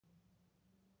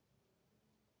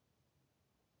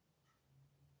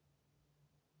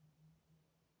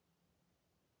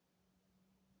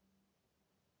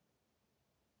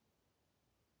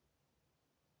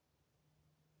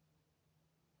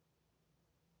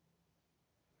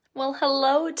Well,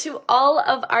 hello to all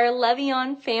of our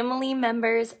Levion family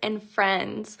members and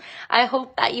friends. I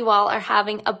hope that you all are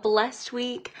having a blessed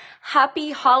week.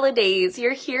 Happy holidays.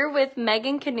 You're here with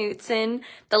Megan Knutson,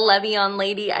 the Levion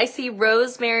lady. I see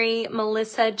Rosemary,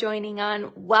 Melissa joining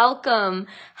on. Welcome.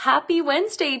 Happy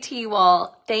Wednesday to you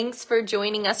all. Thanks for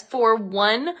joining us for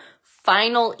one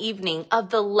final evening of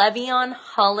the Levion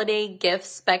Holiday Gift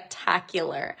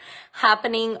Spectacular,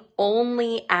 happening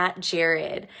only at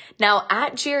Jared. Now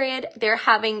at Jared, they're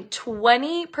having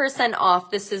 20% off.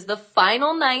 This is the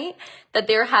final night that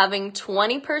they're having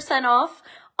 20% off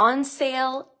on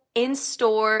sale, in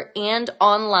store, and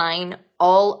online,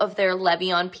 all of their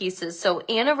Levion pieces. So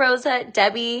Anna Rosa,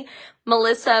 Debbie,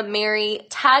 Melissa, Mary,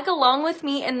 tag along with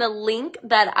me in the link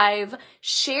that I've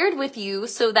shared with you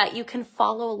so that you can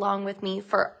follow along with me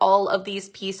for all of these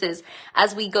pieces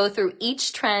as we go through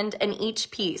each trend and each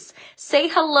piece. Say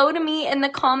hello to me in the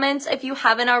comments if you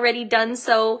haven't already done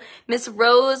so. Miss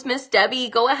Rose, Miss Debbie,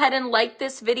 go ahead and like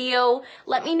this video.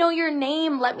 Let me know your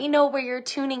name. Let me know where you're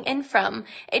tuning in from.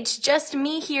 It's just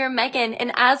me here, Megan,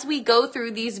 and as we go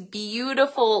through these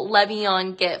beautiful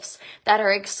Levion gifts that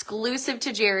are exclusive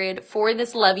to Jared for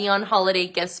this Levion Holiday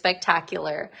Gift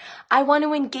Spectacular, I want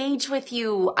to engage with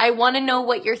you. I want to know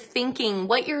what you're thinking,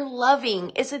 what you're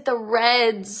loving. Is it the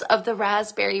reds of the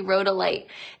raspberry rhodolite?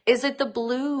 Is it the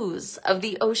blues of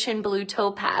the ocean blue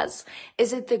topaz?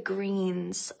 Is it the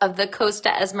greens of the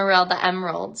Costa Esmeralda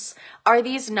emeralds? Are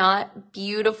these not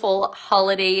beautiful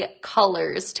holiday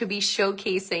colors to be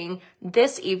showcasing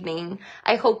this evening?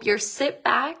 I hope you're sit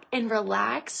back and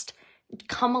relaxed.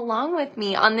 Come along with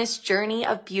me on this journey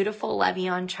of beautiful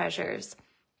Levion treasures.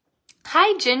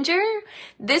 Hi, Ginger.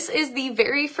 This is the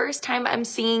very first time I'm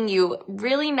seeing you.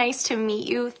 Really nice to meet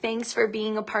you. Thanks for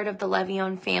being a part of the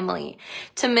Levion family.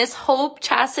 To Miss Hope,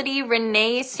 Chastity,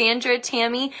 Renee, Sandra,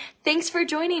 Tammy, thanks for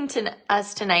joining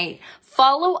us tonight.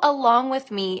 Follow along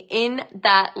with me in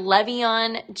that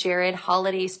Levion Jared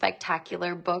Holiday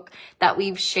Spectacular book that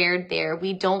we've shared there.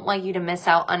 We don't want you to miss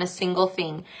out on a single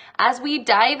thing. As we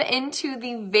dive into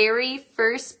the very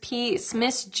first piece,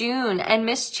 Miss June and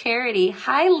Miss Charity.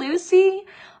 Hi, Lucy.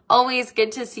 Always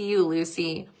good to see you,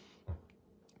 Lucy.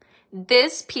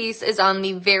 This piece is on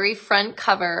the very front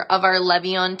cover of our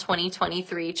Levion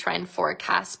 2023 Trend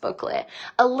Forecast booklet.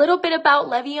 A little bit about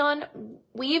Levion.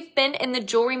 We've been in the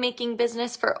jewelry making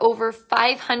business for over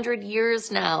 500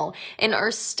 years now and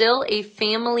are still a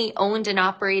family owned and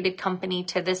operated company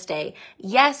to this day.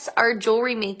 Yes, our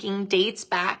jewelry making dates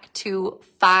back to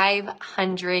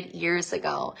 500 years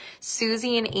ago.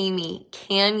 Susie and Amy,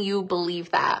 can you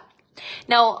believe that?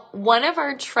 Now, one of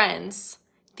our trends,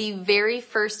 the very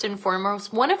first and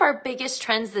foremost, one of our biggest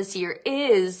trends this year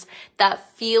is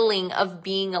that feeling of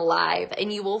being alive.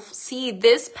 And you will see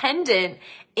this pendant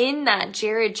in that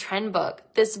Jared trend book,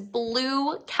 this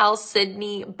blue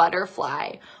chalcedony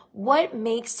butterfly. What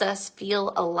makes us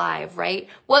feel alive, right?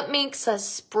 What makes us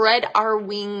spread our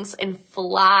wings and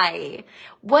fly?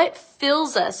 What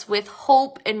fills us with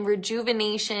hope and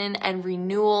rejuvenation and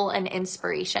renewal and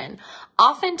inspiration?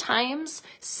 Oftentimes,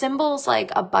 symbols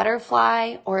like a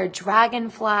butterfly or a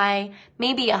dragonfly,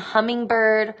 maybe a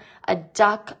hummingbird, a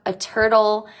duck, a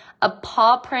turtle, a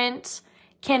paw print,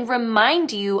 can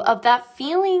remind you of that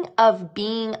feeling of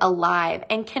being alive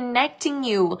and connecting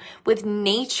you with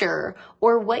nature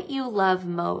or what you love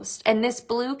most. And this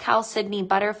blue chalcedony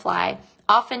butterfly,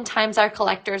 oftentimes our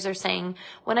collectors are saying,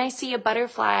 when I see a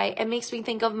butterfly, it makes me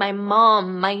think of my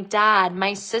mom, my dad,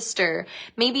 my sister,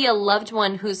 maybe a loved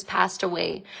one who's passed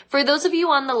away. For those of you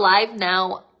on the live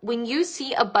now, when you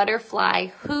see a butterfly,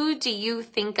 who do you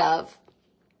think of?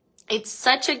 It's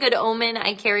such a good omen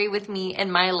I carry with me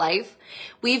in my life.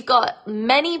 We've got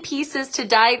many pieces to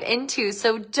dive into,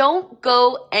 so don't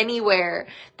go anywhere.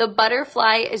 The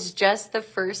butterfly is just the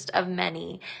first of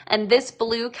many. And this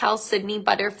blue chalcedony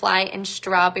butterfly in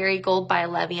strawberry gold by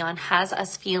Levion has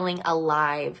us feeling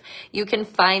alive. You can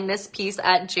find this piece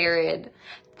at Jared.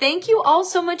 Thank you all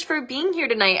so much for being here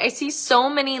tonight. I see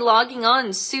so many logging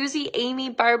on. Susie, Amy,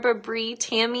 Barbara, Bree,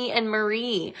 Tammy, and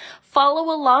Marie.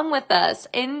 Follow along with us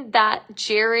in that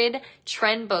Jared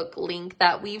trend book link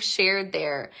that we've shared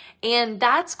there. And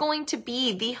that's going to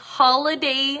be the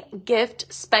Holiday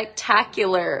Gift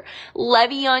Spectacular.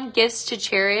 Levion Gifts to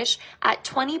Cherish at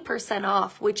 20%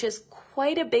 off, which is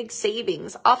quite a big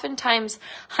savings, oftentimes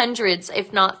hundreds,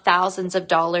 if not thousands of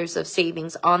dollars of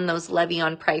savings on those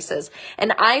Levion prices.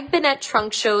 And I've been at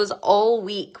trunk shows all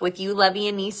week with you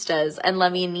Levionistas and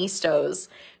Levionistos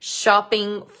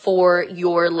shopping for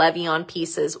your Levion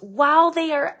pieces while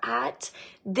they are at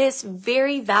this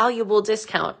very valuable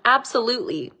discount.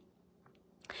 Absolutely.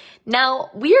 Now,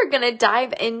 we are going to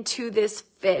dive into this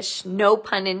fish, no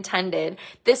pun intended,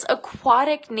 this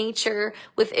aquatic nature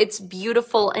with its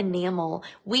beautiful enamel.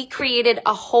 We created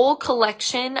a whole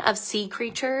collection of sea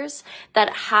creatures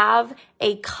that have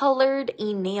a colored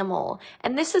enamel.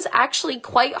 And this is actually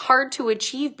quite hard to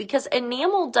achieve because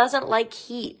enamel doesn't like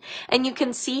heat. And you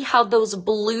can see how those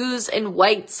blues and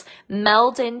whites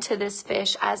meld into this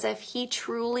fish as if he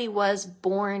truly was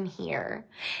born here.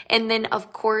 And then,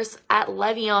 of course, at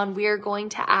Levian, we are going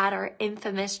to add our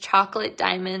infamous chocolate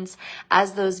diamonds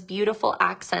as those beautiful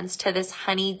accents to this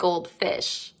honey gold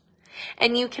fish.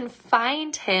 And you can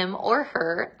find him or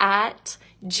her at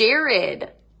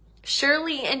Jared.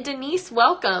 Shirley and Denise,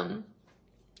 welcome.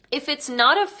 If it's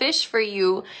not a fish for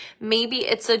you, maybe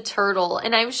it's a turtle.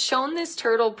 And I've shown this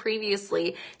turtle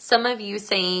previously. Some of you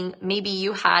saying maybe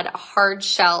you had a hard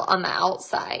shell on the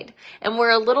outside and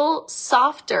we're a little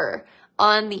softer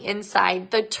on the inside.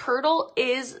 The turtle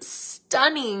is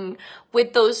stunning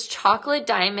with those chocolate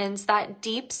diamonds, that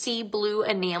deep sea blue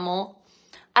enamel.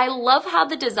 I love how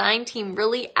the design team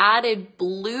really added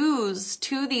blues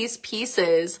to these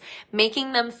pieces,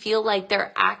 making them feel like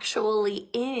they're actually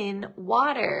in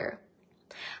water.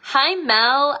 Hi,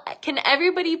 Mel. Can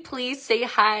everybody please say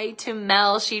hi to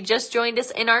Mel? She just joined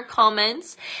us in our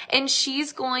comments, and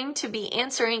she's going to be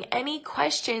answering any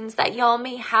questions that y'all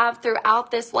may have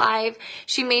throughout this live.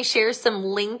 She may share some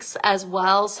links as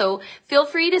well, so feel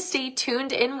free to stay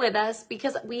tuned in with us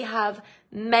because we have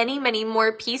many, many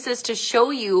more pieces to show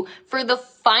you for the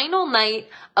final night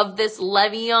of this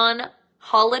Levian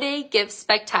Holiday Gift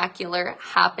Spectacular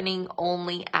happening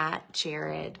only at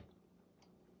Jared.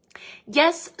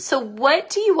 Yes, so what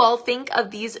do you all think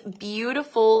of these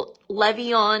beautiful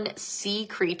Levian sea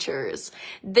creatures?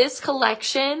 This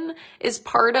collection is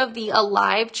part of the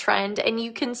Alive trend, and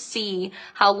you can see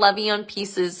how Levian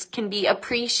pieces can be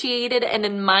appreciated and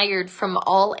admired from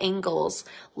all angles.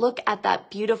 Look at that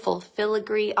beautiful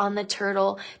filigree on the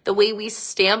turtle, the way we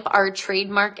stamp our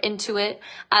trademark into it.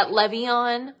 At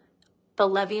Levian, the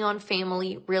Levian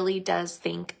family really does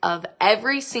think of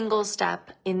every single step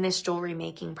in this jewelry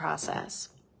making process.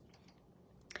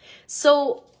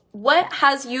 So what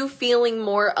has you feeling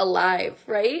more alive,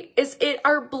 right? Is it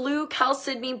our blue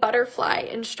Chalcedony butterfly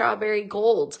in strawberry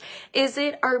gold? Is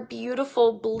it our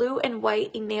beautiful blue and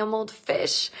white enameled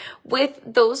fish with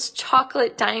those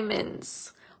chocolate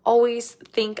diamonds? Always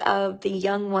think of the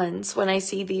young ones when I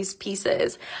see these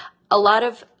pieces. A lot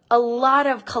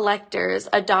of collectors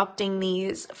adopting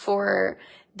these for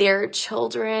their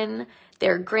children,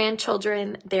 their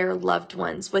grandchildren, their loved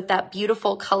ones with that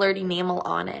beautiful colored enamel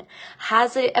on it.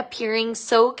 Has it appearing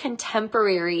so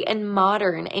contemporary and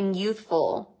modern and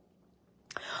youthful?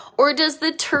 Or does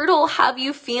the turtle have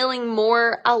you feeling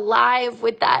more alive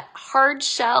with that hard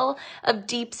shell of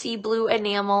deep sea blue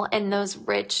enamel and those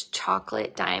rich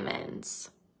chocolate diamonds?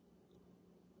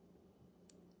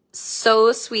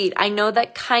 So sweet. I know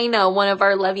that Kaina, one of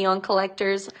our Levian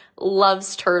collectors,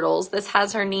 loves turtles. This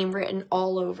has her name written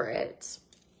all over it.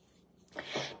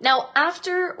 Now,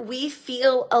 after we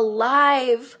feel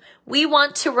alive, we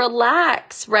want to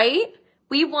relax, right?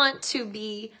 We want to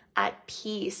be at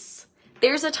peace.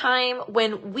 There's a time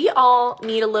when we all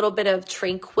need a little bit of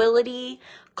tranquility,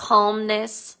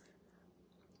 calmness,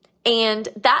 and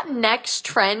that next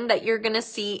trend that you're going to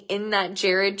see in that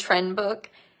Jared trend book,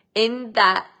 in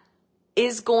that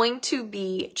is going to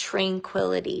be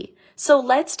tranquility. So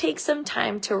let's take some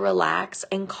time to relax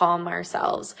and calm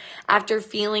ourselves. After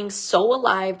feeling so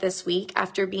alive this week,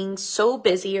 after being so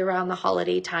busy around the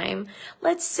holiday time,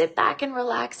 let's sit back and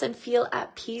relax and feel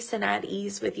at peace and at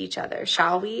ease with each other,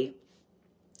 shall we?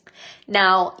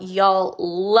 Now, y'all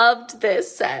loved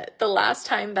this set the last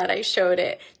time that I showed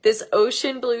it. This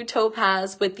ocean blue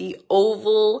topaz with the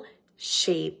oval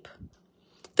shape.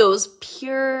 Those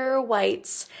pure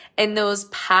whites and those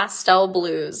pastel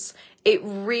blues. It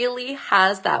really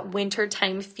has that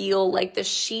wintertime feel, like the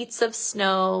sheets of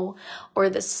snow or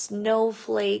the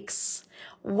snowflakes.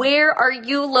 Where are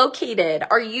you located?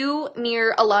 Are you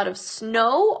near a lot of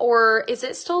snow, or is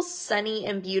it still sunny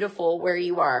and beautiful where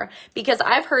you are? Because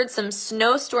I've heard some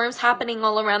snowstorms happening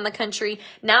all around the country.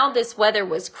 Now this weather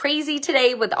was crazy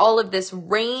today with all of this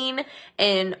rain.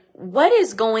 And what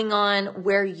is going on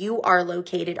where you are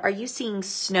located? Are you seeing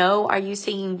snow? Are you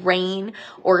seeing rain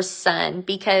or sun?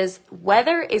 Because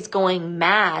weather is going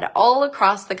mad all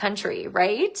across the country,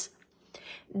 right?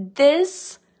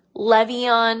 This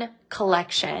Levian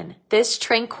collection, this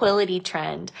tranquility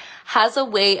trend, has a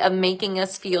way of making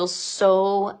us feel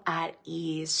so at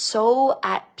ease, so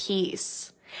at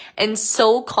peace. and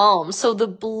so calm. So the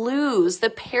blues, the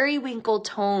periwinkle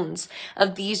tones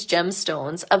of these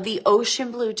gemstones, of the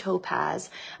ocean blue topaz,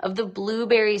 of the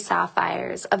blueberry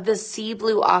sapphires, of the sea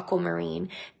blue aquamarine,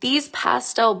 these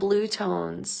pastel blue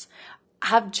tones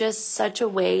have just such a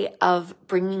way of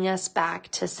bringing us back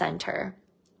to center.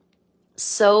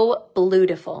 So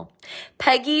beautiful.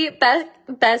 Peggy,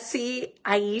 Bessie,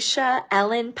 Aisha,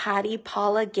 Ellen, Patty,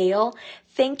 Paula, Gail,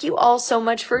 thank you all so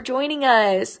much for joining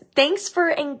us. Thanks for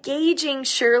engaging,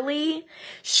 Shirley.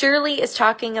 Shirley is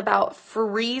talking about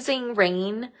freezing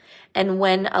rain and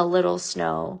when a little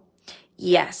snow.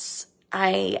 Yes,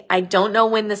 I don't know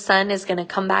when the sun is going to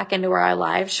come back into our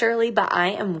lives, Shirley, but I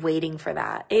am waiting for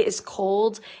that. It is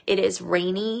cold. It is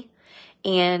rainy.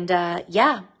 And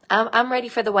yeah, I'm ready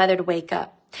for the weather to wake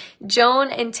up. Joan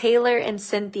and Taylor and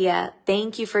Cynthia,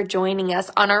 thank you for joining us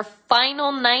on our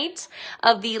final night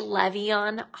of the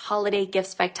Levion Holiday Gift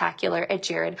Spectacular at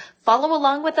Jared. Follow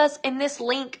along with us in this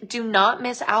link. Do not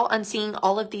miss out on seeing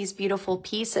all of these beautiful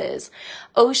pieces.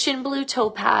 Ocean blue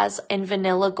topaz and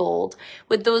vanilla gold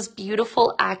with those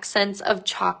beautiful accents of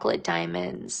chocolate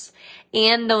diamonds.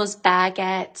 And those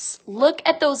baguettes. Look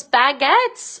at those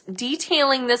baguettes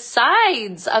detailing the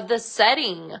sides of the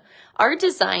setting. Our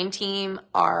design team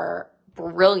are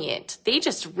brilliant. They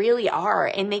just really are.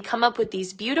 And they come up with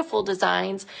these beautiful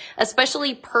designs,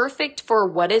 especially perfect for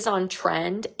what is on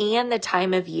trend and the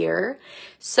time of year.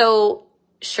 So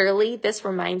Shirley, this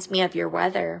reminds me of your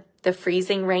weather. The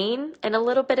freezing rain and a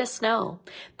little bit of snow,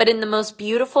 but in the most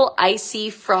beautiful, icy,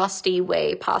 frosty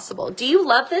way possible. Do you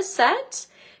love this set?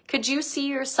 Could you see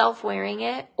yourself wearing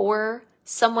it or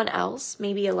someone else,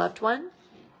 maybe a loved one?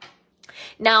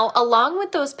 Now, along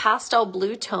with those pastel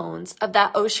blue tones of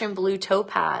that ocean blue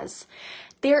topaz,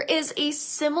 there is a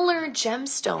similar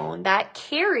gemstone that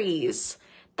carries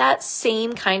that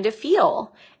same kind of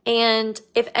feel. And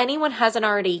if anyone hasn't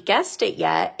already guessed it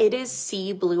yet, it is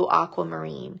sea blue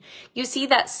aquamarine. You see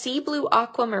that sea blue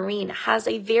aquamarine has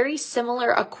a very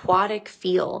similar aquatic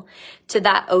feel to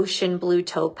that ocean blue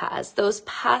topaz. Those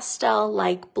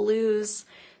pastel-like blues,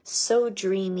 so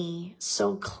dreamy,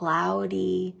 so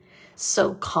cloudy,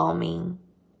 so calming,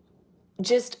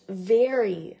 just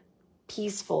very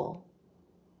peaceful.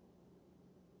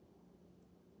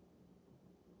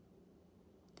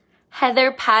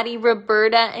 Heather, Patty,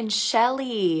 Roberta, and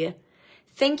Shelly,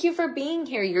 thank you for being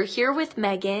here. You're here with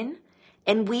Megan,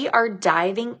 and we are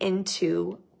diving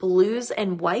into blues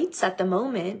and whites at the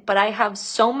moment, but I have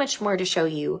so much more to show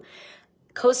you.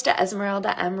 Costa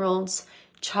Esmeralda emeralds,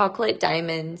 chocolate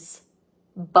diamonds,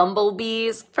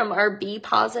 bumblebees from our B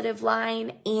positive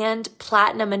line, and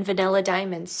platinum and vanilla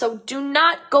diamonds. So do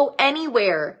not go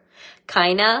anywhere.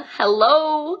 Kaina,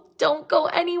 hello. Don't go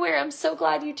anywhere. I'm so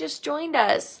glad you just joined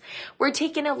us. We're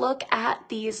taking a look at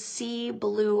these sea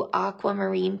blue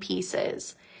aquamarine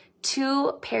pieces.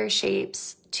 2 pear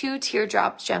shapes, 2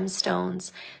 teardrop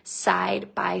gemstones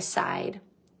side by side.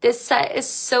 This set is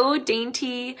so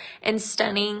dainty and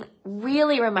stunning,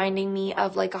 really reminding me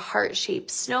of like a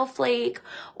heart-shaped snowflake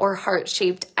or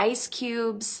heart-shaped ice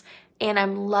cubes. And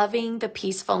I'm loving the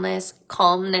peacefulness,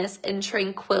 calmness, and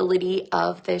tranquility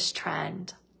of this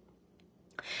trend.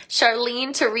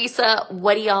 Charlene, Teresa,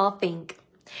 what do y'all think?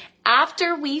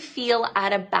 After we feel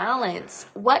out of balance,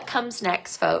 what comes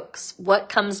next, folks? What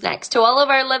comes next? To all of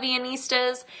our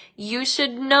Levionistas, you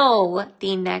should know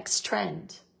the next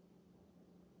trend.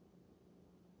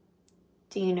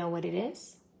 Do you know what it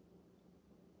is?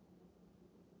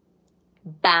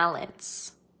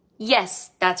 Balance.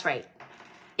 Yes, that's right.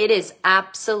 It is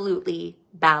absolutely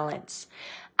balance.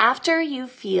 After you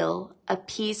feel a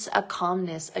peace, a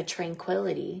calmness, a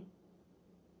tranquility,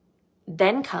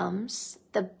 then comes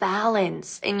the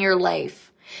balance in your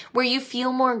life where you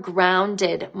feel more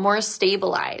grounded, more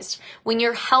stabilized, when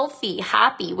you're healthy,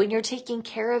 happy, when you're taking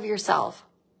care of yourself.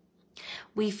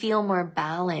 We feel more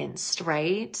balanced,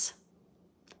 right?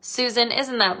 Susan,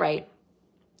 isn't that right?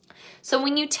 So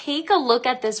when you take a look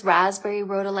at this raspberry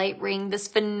rhodolite ring, this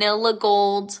vanilla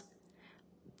gold,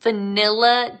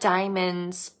 vanilla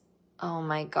diamonds, oh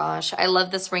my gosh, I love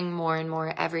this ring more and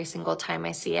more every single time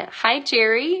I see it. Hi,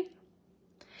 Jerry.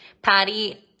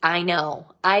 Patty, I know.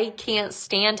 I can't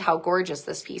stand how gorgeous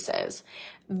this piece is.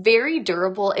 Very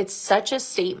durable. It's such a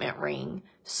statement ring.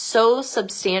 So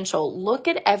substantial. Look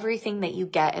at everything that you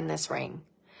get in this ring.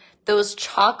 Those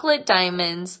chocolate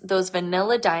diamonds, those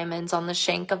vanilla diamonds on the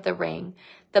shank of the ring,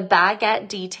 the baguette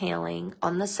detailing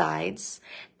on the sides,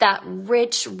 that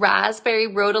rich raspberry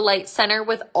rhodolite center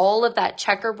with all of that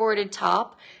checkerboarded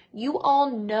top. You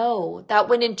all know that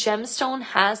when a gemstone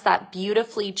has that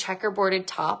beautifully checkerboarded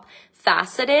top,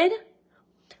 faceted,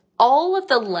 all of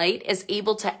the light is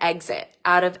able to exit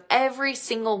out of every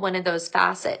single one of those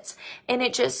facets, and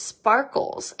it just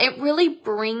sparkles. It really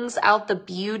brings out the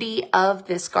beauty of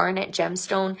this garnet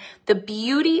gemstone, the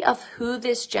beauty of who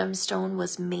this gemstone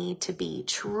was made to be,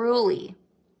 truly.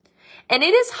 And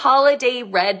it is holiday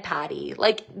red, Patty.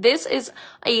 Like, this is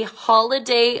a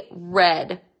holiday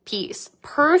red piece.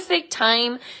 Perfect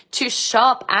time to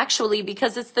shop, actually,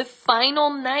 because it's the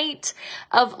final night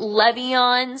of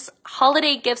Levian's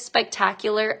Holiday Gift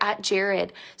Spectacular at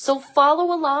Jared. So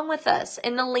follow along with us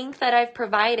in the link that I've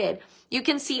provided. You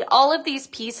can see all of these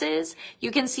pieces.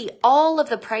 You can see all of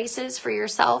the prices for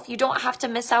yourself. You don't have to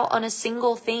miss out on a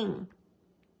single thing.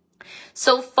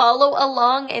 So follow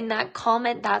along in that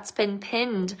comment that's been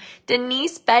pinned.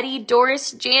 Denise, Betty,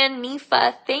 Doris, Jan,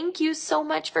 Nifa, thank you so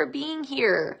much for being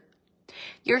here.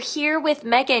 You're here with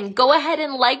Megan. Go ahead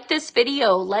and like this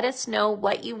video. Let us know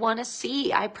what you want to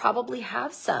see. I probably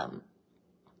have some.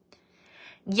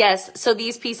 Yes, so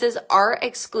these pieces are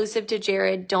exclusive to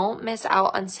Jared. Don't miss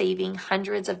out on saving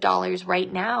hundreds of dollars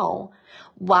right now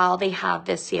while they have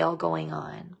this sale going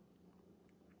on.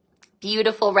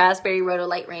 Beautiful raspberry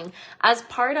rhodolite ring as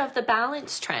part of the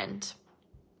balance trend.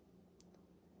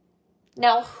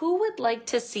 Now, who would like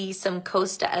to see some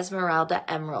Costa Esmeralda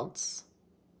emeralds?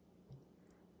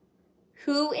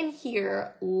 Who in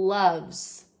here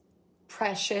loves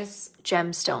precious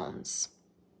gemstones?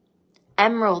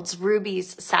 Emeralds,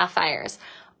 rubies, sapphires.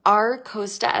 Our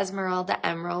Costa Esmeralda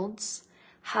emeralds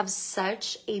have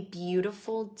such a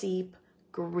beautiful, deep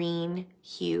green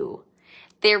hue.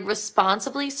 They're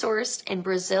responsibly sourced in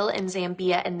Brazil and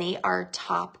Zambia, and they are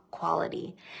top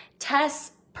quality.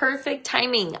 Tess, perfect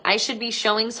timing. I should be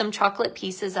showing some chocolate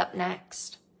pieces up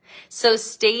next. So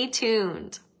stay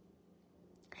tuned.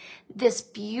 This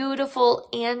beautiful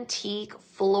antique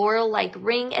floral-like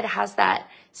ring. It has that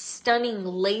stunning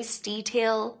lace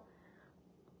detail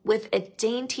with a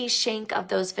dainty shank of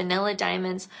those vanilla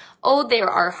diamonds. Oh, there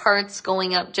are hearts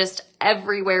going up just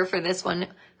everywhere for this one.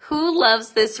 Who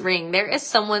loves this ring? There is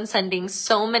someone sending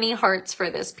so many hearts for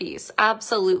this piece.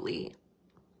 Absolutely.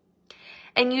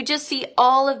 And you just see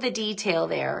all of the detail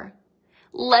there.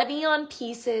 Levian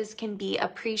pieces can be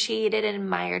appreciated and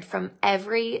admired from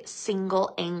every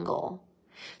single angle.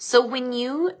 So when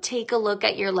you take a look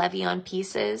at your Levian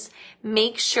pieces,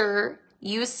 make sure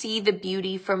you see the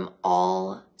beauty from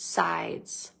all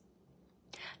sides.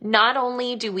 Not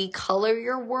only do we color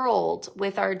your world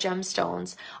with our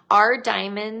gemstones, our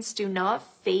diamonds do not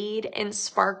fade and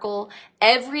sparkle.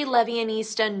 Every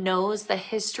Levianista knows the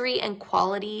history and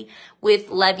quality with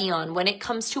Levian when it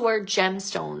comes to our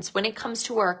gemstones, when it comes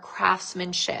to our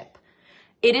craftsmanship.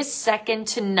 It is second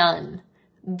to none.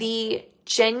 The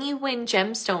genuine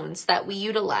gemstones that we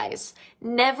utilize,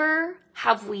 never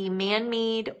have we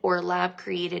man-made or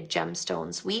lab-created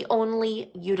gemstones. We only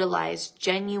utilize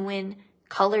genuine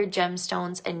colored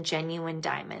gemstones and genuine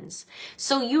diamonds.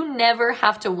 So you never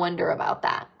have to wonder about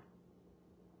that.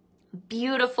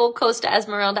 Beautiful Costa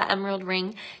Esmeralda emerald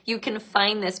ring. You can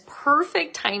find this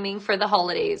perfect timing for the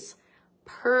holidays.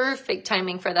 Perfect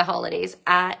timing for the holidays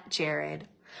at Jared.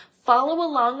 Follow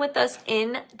along with us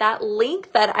in that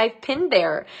link that I've pinned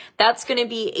there. That's going to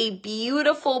be a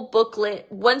beautiful booklet.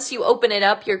 Once you open it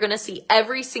up, you're going to see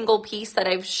every single piece that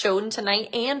I've shown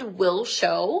tonight and will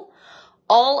show.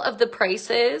 All of the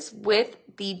prices with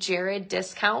the Jared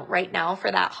discount right now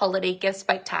for that holiday gift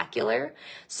spectacular.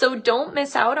 So don't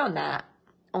miss out on that.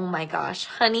 Oh my gosh.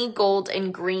 Honey, gold,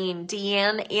 and green.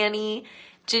 Deanne, Annie,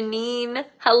 Janine,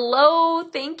 hello.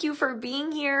 Thank you for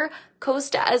being here.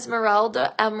 Costa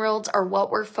Esmeralda emeralds are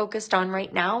what we're focused on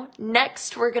right now.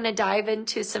 Next, we're going to dive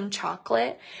into some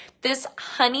chocolate. This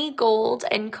honey gold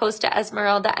and Costa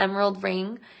Esmeralda emerald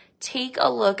ring. Take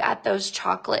a look at those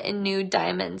chocolate and nude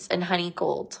diamonds and honey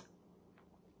gold.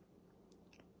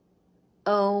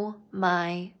 Oh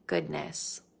my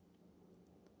goodness.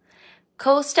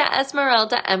 Costa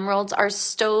Esmeralda emeralds are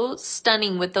so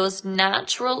stunning with those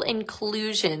natural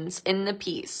inclusions in the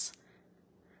piece.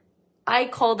 I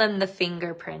call them the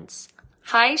fingerprints.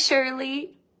 Hi,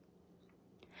 Shirley.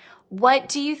 What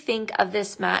do you think of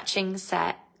this matching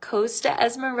set? Costa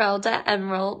Esmeralda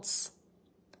emeralds,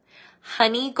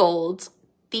 honey gold.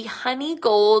 The honey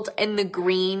gold and the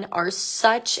green are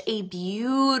such a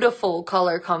beautiful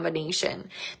color combination.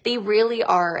 They really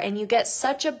are. And you get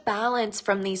such a balance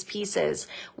from these pieces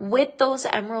with those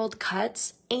emerald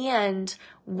cuts and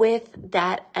with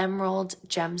that emerald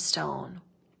gemstone.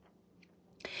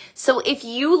 So if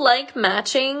you like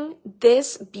matching,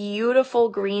 this beautiful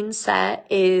green set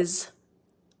is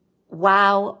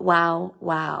wow, wow,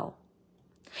 wow.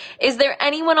 Is there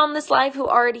anyone on this live who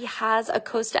already has a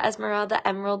Costa Esmeralda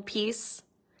emerald piece?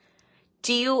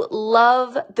 Do you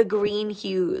love the green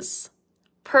hues?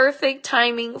 Perfect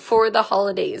timing for the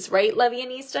holidays, right,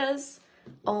 Levianistas?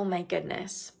 Oh my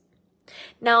goodness.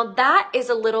 Now that is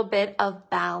a little bit of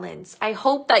balance. I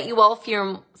hope that you all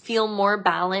feel more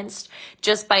balanced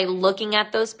just by looking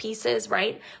at those pieces,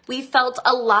 right? We felt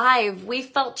alive. We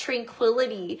felt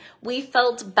tranquility. We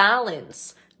felt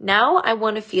balance. Now I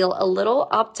want to feel a little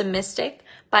optimistic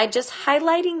by just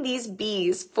highlighting these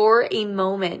B's for a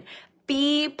moment.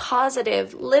 Be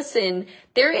positive. Listen,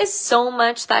 there is so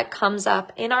much that comes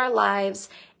up in our lives,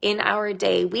 in our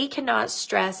day. We cannot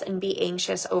stress and be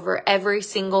anxious over every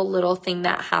single little thing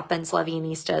that happens,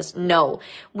 Levianistas. No,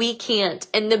 we can't.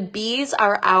 And the B's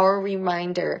are our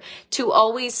reminder to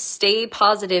always stay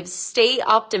positive, stay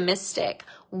optimistic,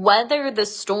 weather the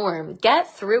storm,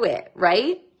 get through it,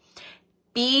 right?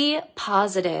 Be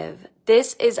positive.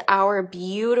 This is our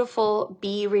beautiful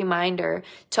B reminder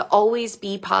to always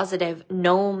be positive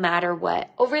no matter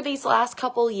what. Over these last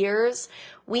couple years,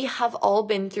 we have all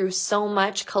been through so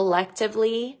much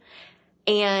collectively,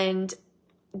 and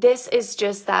this is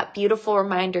just that beautiful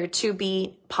reminder to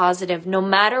be positive no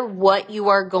matter what you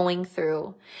are going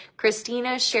through.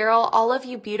 Christina, Cheryl, all of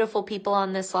you beautiful people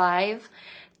on this live,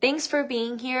 thanks for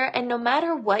being here. And no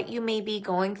matter what you may be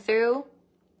going through,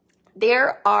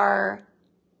 there are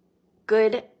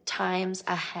good times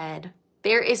ahead.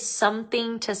 There is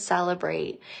something to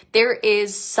celebrate. There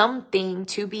is something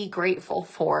to be grateful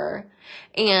for,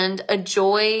 and a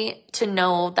joy to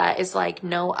know that is like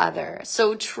no other.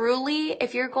 So truly,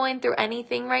 if you're going through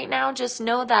anything right now, just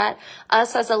know that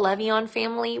us as a Levion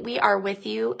family, we are with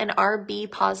you, and our Be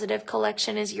Positive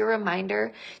collection is your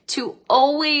reminder to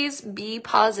always be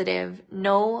positive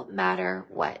no matter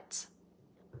what.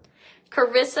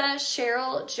 Carissa,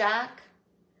 Cheryl, Jack,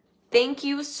 thank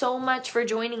you so much for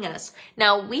joining us.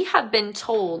 Now, we have been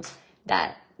told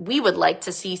that we would like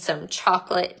to see some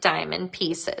chocolate diamond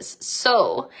pieces.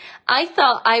 So I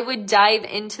thought I would dive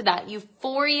into that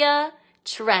Euphoria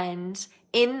trend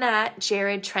in that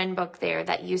Jared trend book there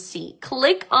that you see.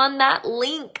 Click on that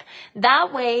link.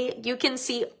 That way you can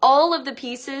see all of the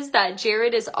pieces that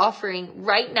Jared is offering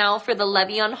right now for the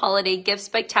Levion Holiday Gift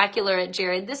Spectacular at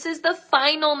Jared. This is the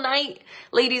final night,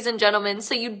 ladies and gentlemen,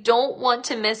 so you don't want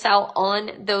to miss out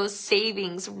on those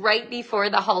savings right before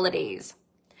the holidays.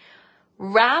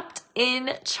 Wrapped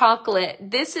in chocolate.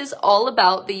 This is all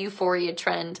about the Euphoria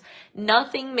trend.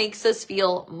 Nothing makes us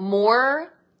feel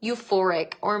more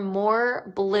euphoric or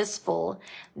more blissful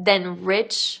than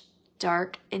rich,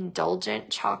 dark, indulgent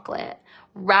chocolate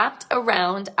wrapped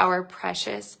around our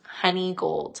precious honey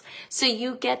gold. So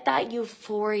you get that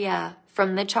euphoria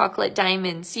from the chocolate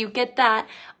diamonds. You get that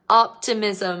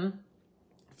optimism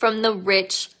from the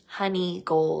rich honey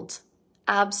gold.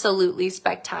 Absolutely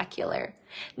spectacular.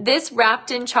 This Wrapped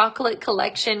in Chocolate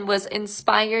collection was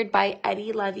inspired by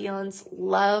Eddie Levion's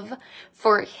love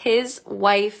for his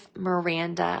wife,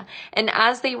 Miranda. And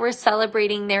as they were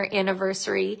celebrating their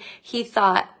anniversary, he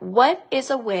thought, what is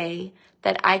a way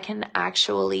that I can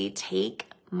actually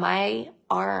take my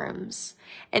arms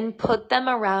and put them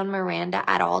around Miranda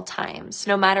at all times,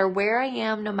 no matter where I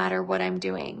am, no matter what I'm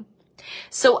doing?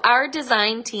 So our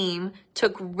design team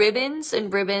took ribbons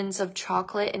and ribbons of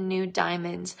chocolate and nude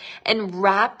diamonds and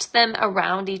wrapped them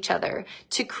around each other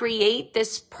to create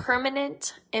this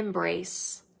permanent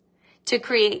embrace, to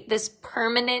create this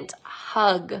permanent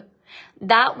hug.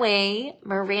 That way,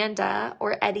 Miranda,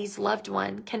 or Eddie's loved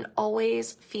one, can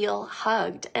always feel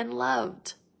hugged and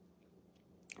loved.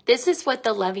 This is what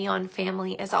the Levion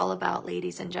family is all about,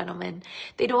 ladies and gentlemen.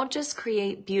 They don't just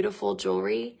create beautiful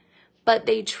jewelry, but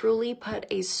they truly put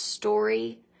a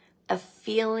story, a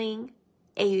feeling,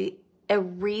 a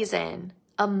reason,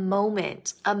 a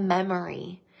moment, a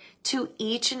memory to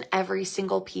each and every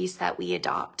single piece that we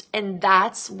adopt. And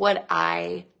that's what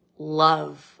I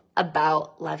love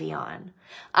about Levion.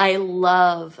 I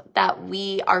love that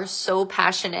we are so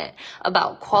passionate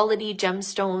about quality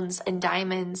gemstones and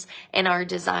diamonds in our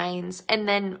designs, and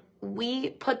then we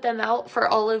put them out for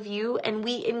all of you, and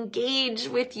we engage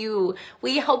with you.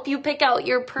 We help you pick out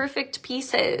your perfect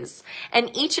pieces.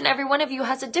 And each and every one of you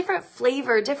has a different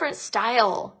flavor, different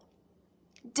style,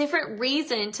 different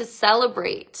reason to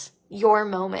celebrate your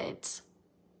moment.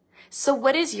 So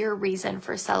what is your reason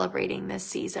for celebrating this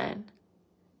season?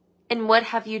 And what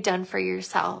have you done for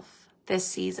yourself this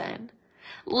season?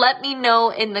 Let me know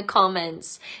in the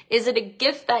comments. Is it a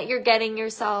gift that you're getting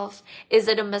yourself? Is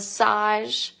it a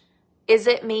massage? Is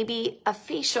it maybe a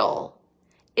facial?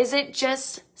 Is it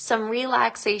just some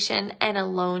relaxation and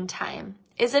alone time?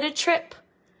 Is it a trip?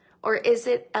 Or is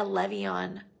it a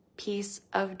Levion piece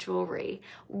of jewelry.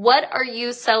 What are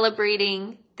you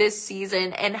celebrating this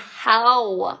season, and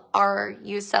how are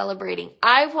you celebrating?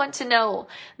 I want to know.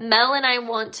 Mel and I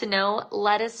want to know.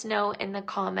 Let us know in the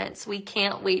comments. We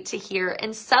can't wait to hear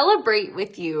and celebrate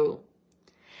with you.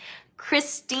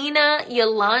 Christina,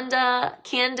 Yolanda,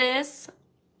 Candace.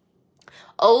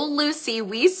 Oh, Lucy,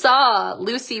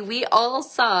 we all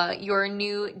saw your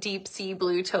new deep sea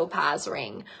blue topaz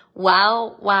ring.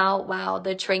 Wow, wow, wow.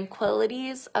 The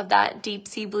tranquilities of that deep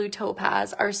sea blue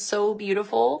topaz are so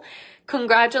beautiful.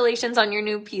 Congratulations on your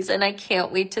new piece, and I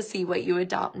can't wait to see what you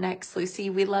adopt next, Lucy.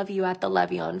 We love you at the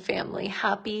Levion family.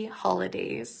 Happy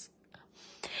holidays.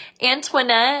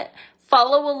 Antoinette,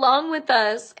 follow along with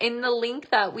us in the link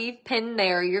that we've pinned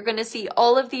there. You're going to see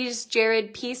all of these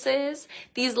Jared pieces,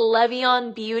 these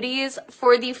Levion beauties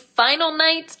for the final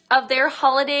night of their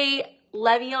holiday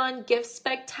Levion gift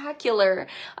spectacular.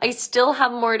 I still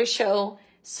have more to show,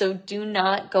 so do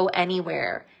not go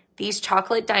anywhere. These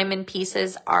chocolate diamond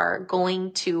pieces are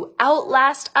going to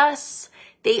outlast us.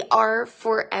 They are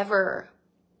forever.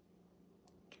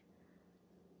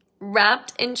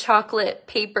 Wrapped in chocolate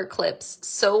paper clips,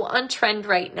 so on trend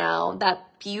right now.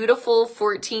 That beautiful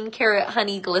 14 karat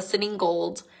honey glistening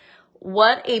gold.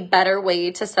 What a better way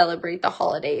to celebrate the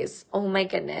holidays. Oh my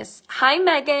goodness. Hi,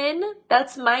 Megan.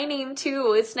 That's my name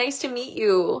too. It's nice to meet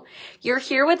you. You're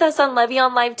here with us on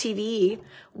Levion Live TV.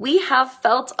 We have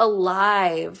felt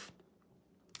alive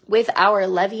with our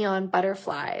Levion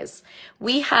butterflies.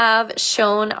 We have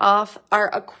shown off our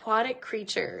aquatic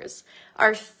creatures,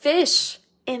 our fish,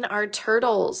 and our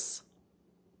turtles.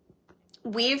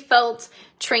 We've felt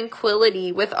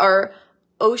tranquility with our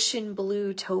ocean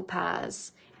blue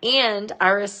topaz and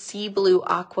our sea blue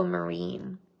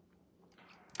aquamarine.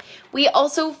 We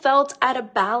also felt at a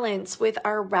balance with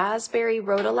our raspberry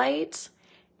rhodolite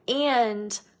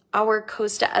and our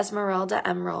Costa Esmeralda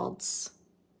emeralds.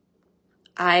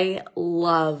 I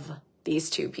love these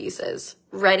two pieces,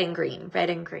 red and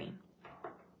green.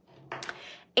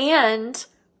 And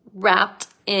wrapped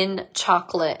in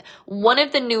chocolate, one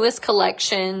of the newest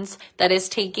collections that is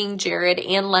taking Jared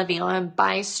and Levion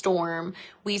by storm.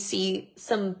 We see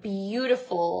some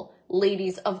beautiful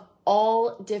ladies of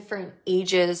all different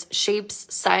ages, shapes,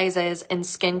 sizes, and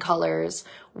skin colors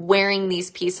wearing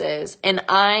these pieces. And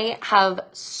I have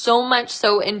so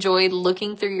enjoyed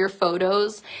looking through your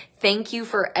photos. Thank you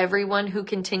for everyone who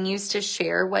continues to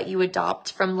share what you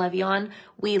adopt from Levion.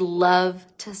 We love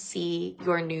to see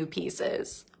your new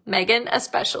pieces. Megan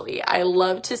especially, I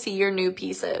love to see your new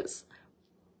pieces.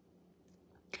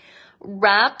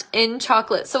 Wrapped in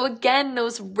chocolate. So again,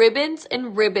 those ribbons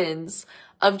and ribbons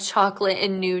of chocolate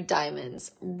and new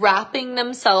diamonds, wrapping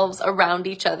themselves around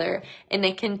each other in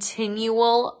a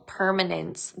continual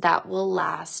permanence that will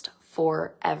last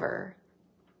forever.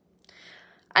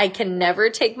 I can never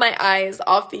take my eyes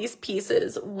off these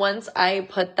pieces once I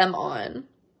put them on.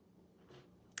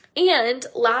 And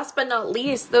last but not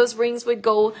least, those rings would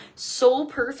go so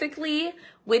perfectly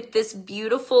with this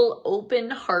beautiful open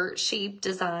heart-shaped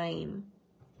design.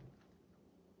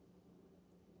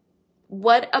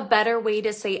 What a better way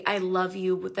to say I love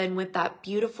you than with that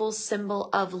beautiful symbol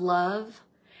of love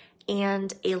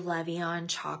and a Levion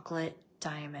chocolate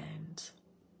diamond.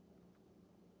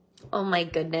 Oh my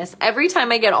goodness. Every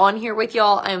time I get on here with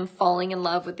y'all, I'm falling in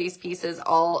love with these pieces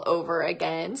all over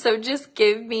again. So just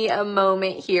give me a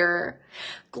moment here.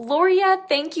 Gloria,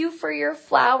 thank you for your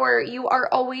flower. You are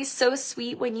always so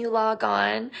sweet when you log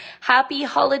on. Happy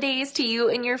holidays to you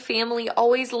and your family.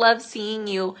 Always love seeing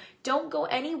you. Don't go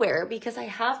anywhere because I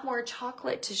have more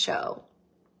chocolate to show.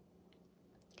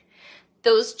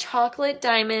 Those chocolate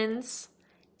diamonds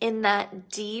in that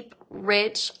deep,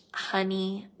 rich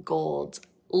honey gold.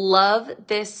 Love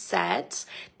this set.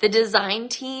 The design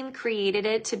team created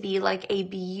it to be like a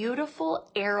beautiful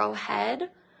arrowhead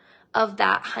of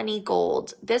that honey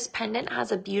gold. This pendant has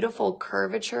a beautiful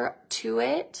curvature to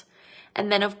it.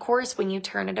 And then of course, when you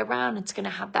turn it around, it's going to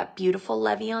have that beautiful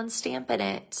Levion stamp in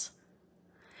it.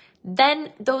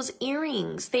 Then those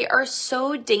earrings, they are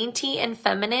so dainty and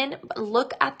feminine.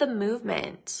 Look at the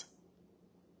movement.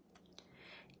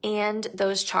 And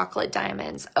those chocolate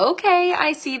diamonds. Okay,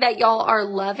 I see that y'all are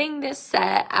loving this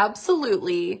set.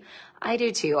 Absolutely. I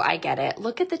do too. I get it.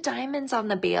 Look at the diamonds on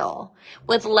the bail.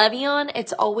 With Levion,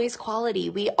 it's always quality.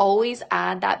 We always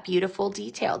add that beautiful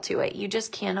detail to it. You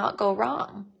just cannot go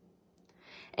wrong.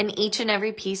 And each and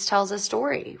every piece tells a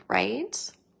story,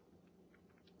 right?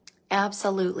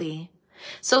 Absolutely.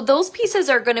 So those pieces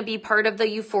are going to be part of the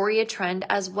Euphoria trend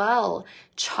as well.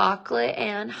 Chocolate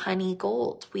and honey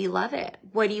gold. We love it.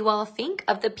 What do you all think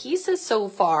of the pieces so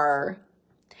far?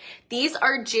 These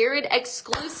are Jared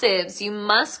exclusives. You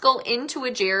must go into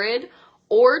a Jared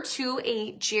or to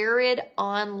a Jared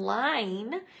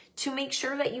online to make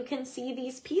sure that you can see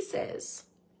these pieces.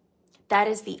 That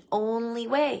is the only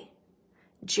way.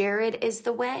 Jared is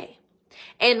the way.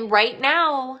 And right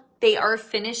now, they are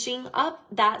finishing up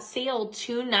that sale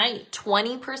tonight,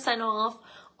 20% off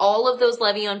all of those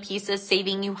Levion pieces,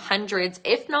 saving you hundreds,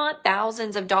 if not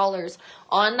thousands of dollars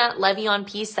on that Levion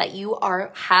piece that you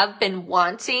have been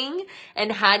wanting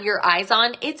and had your eyes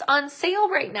on. It's on sale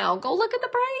right now. Go look at the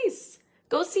price.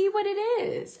 Go see what it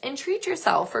is and treat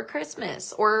yourself for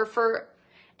Christmas or for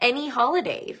any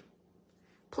holiday.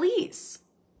 Please.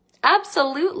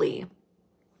 Absolutely.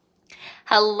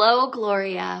 Hello,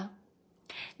 Gloria.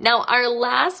 Now, our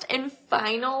last and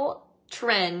final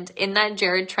trend in that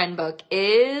Jared trend book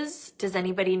is, does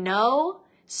anybody know?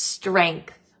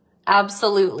 Strength.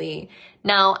 Absolutely.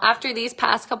 Now, after these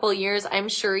past couple of years, I'm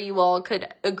sure you all could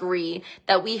agree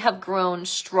that we have grown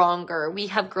stronger. We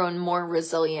have grown more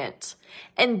resilient.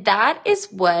 And that is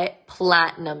what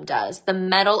platinum does, the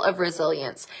metal of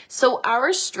resilience. So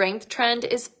our strength trend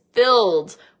is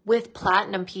filled with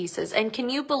platinum pieces. And can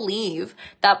you believe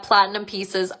that platinum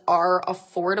pieces are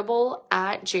affordable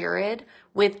at Jared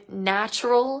with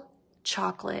natural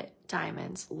chocolate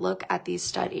diamonds? Look at these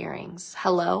stud earrings.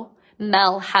 Hello?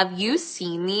 Mel, have you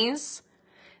seen these?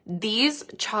 These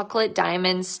chocolate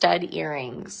diamond stud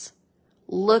earrings.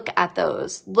 Look at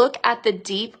those. Look at the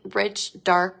deep, rich,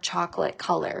 dark chocolate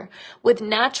color. With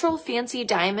natural fancy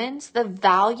diamonds, the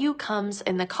value comes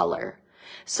in the color.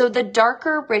 So the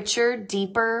darker, richer,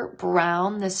 deeper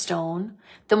brown the stone,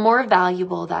 the more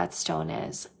valuable that stone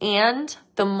is, and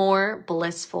the more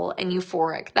blissful and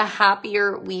euphoric, the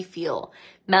happier we feel.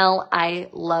 Mel, I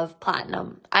love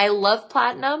platinum. I love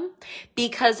platinum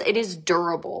because it is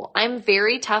durable. I'm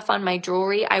very tough on my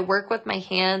jewelry. I work with my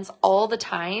hands all the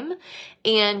time,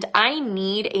 and I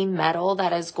need a metal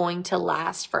that is going to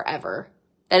last forever,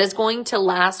 that is going to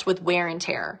last with wear and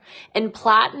tear. And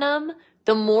platinum,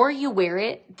 the more you wear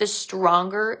it, the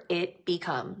stronger it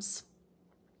becomes.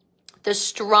 The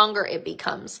stronger it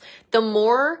becomes. The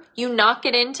more you knock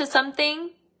it into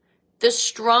something, the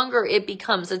stronger it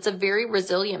becomes. It's a very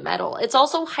resilient metal. It's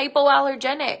also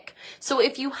hypoallergenic. So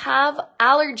if you have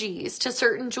allergies to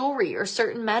certain jewelry or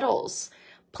certain metals,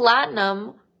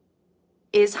 platinum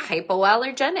is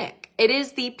hypoallergenic. It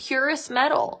is the purest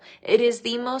metal. It is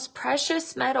the most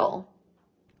precious metal.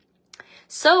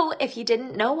 So if you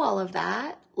didn't know all of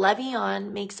that,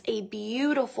 Levion makes a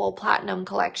beautiful platinum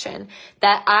collection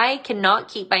that I cannot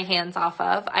keep my hands off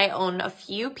of. I own a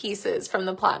few pieces from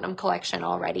the platinum collection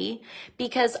already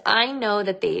because I know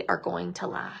that they are going to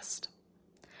last.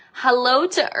 Hello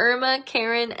to Irma,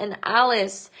 Karen, and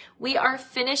Alice. We are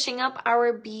finishing up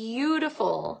our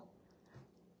beautiful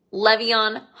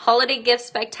Levion Holiday Gift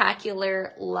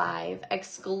Spectacular Live,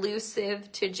 exclusive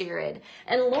to Jared.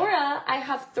 And Laura, I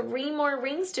have 3 more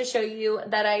rings to show you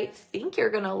that I think you're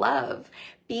going to love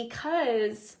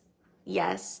because,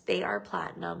 yes, they are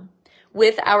platinum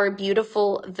with our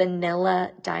beautiful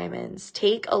vanilla diamonds.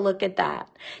 Take a look at that.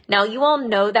 Now, you all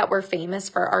know that we're famous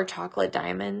for our chocolate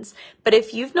diamonds, but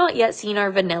if you've not yet seen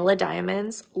our vanilla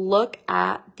diamonds, look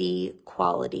at the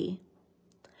quality.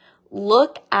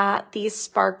 Look at these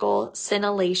sparkle,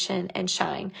 scintillation, and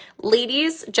shine.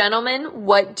 Ladies, gentlemen,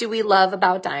 what do we love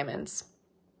about diamonds?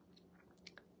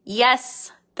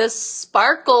 Yes, the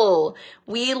sparkle.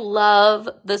 We love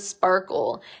the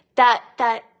sparkle. That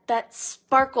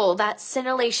sparkle, that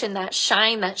scintillation, that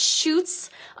shine that shoots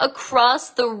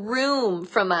across the room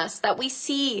from us, that we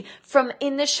see from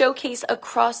in the showcase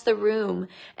across the room,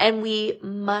 and we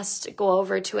must go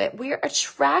over to it. We're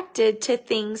attracted to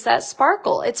things that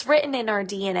sparkle. It's written in our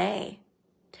DNA.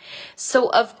 So,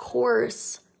 of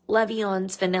course,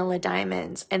 Levion's vanilla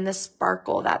diamonds and the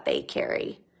sparkle that they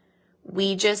carry,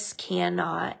 we just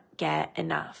cannot get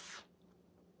enough.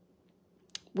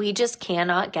 We just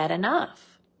cannot get enough.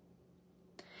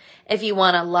 If you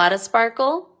want a lot of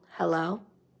sparkle, hello.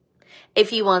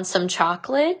 If you want some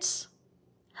chocolate,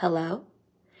 hello.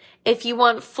 If you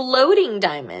want floating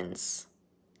diamonds,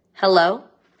 hello.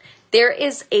 There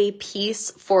is a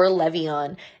piece for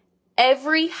Levion.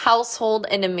 Every household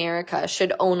in America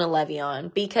should own a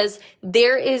Levion because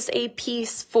there is a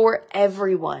piece for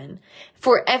everyone,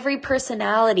 for every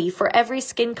personality, for every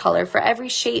skin color, for every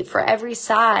shape, for every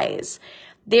size.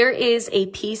 There is a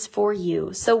piece for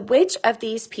you. So which of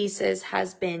these pieces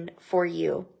has been for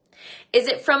you? Is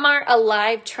it from our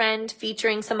Alive trend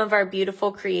featuring some of our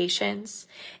beautiful creations?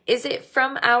 Is it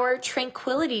from our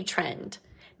Tranquility trend,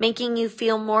 making you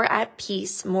feel more at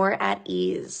peace, more at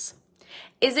ease?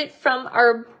 Is it from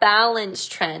our balance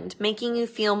trend, making you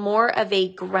feel more of a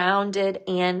grounded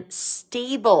and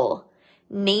stable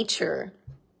nature?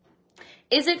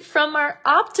 Is it from our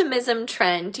optimism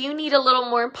trend? Do you need a little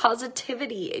more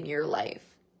positivity in your life?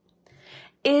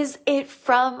 Is it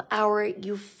from our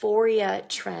euphoria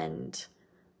trend?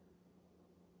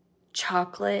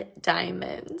 Chocolate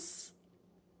diamonds.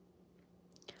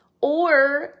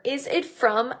 Or is it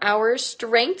from our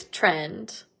strength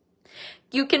trend?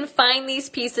 You can find these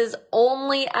pieces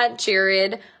only at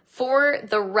Jared. For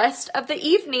the rest of the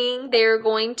evening, they're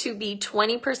going to be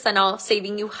 20% off,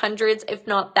 saving you hundreds, if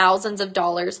not thousands of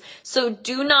dollars. So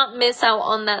do not miss out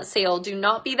on that sale. Do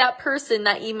not be that person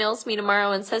that emails me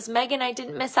tomorrow and says, Megan, I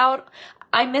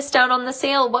missed out on the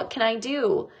sale. What can I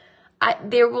do?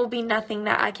 There will be nothing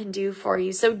that I can do for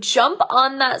you. So jump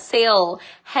on that sale.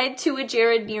 Head to a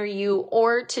Jared near you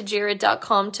or to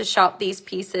jared.com to shop these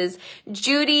pieces.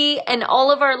 Judy and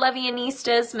all of our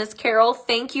Levianistas, Miss Carol,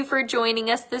 thank you for joining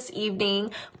us this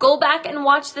evening. Go back and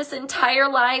watch this entire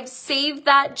live. Save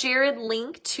that Jared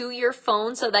link to your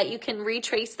phone so that you can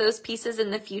retrace those pieces in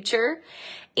the future.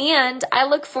 And I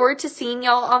look forward to seeing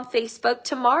y'all on Facebook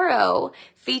tomorrow,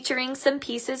 featuring some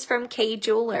pieces from Kay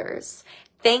Jewelers.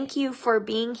 Thank you for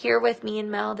being here with me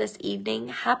and Mel this evening.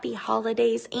 Happy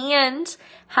holidays and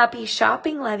happy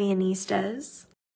shopping, Levianistas.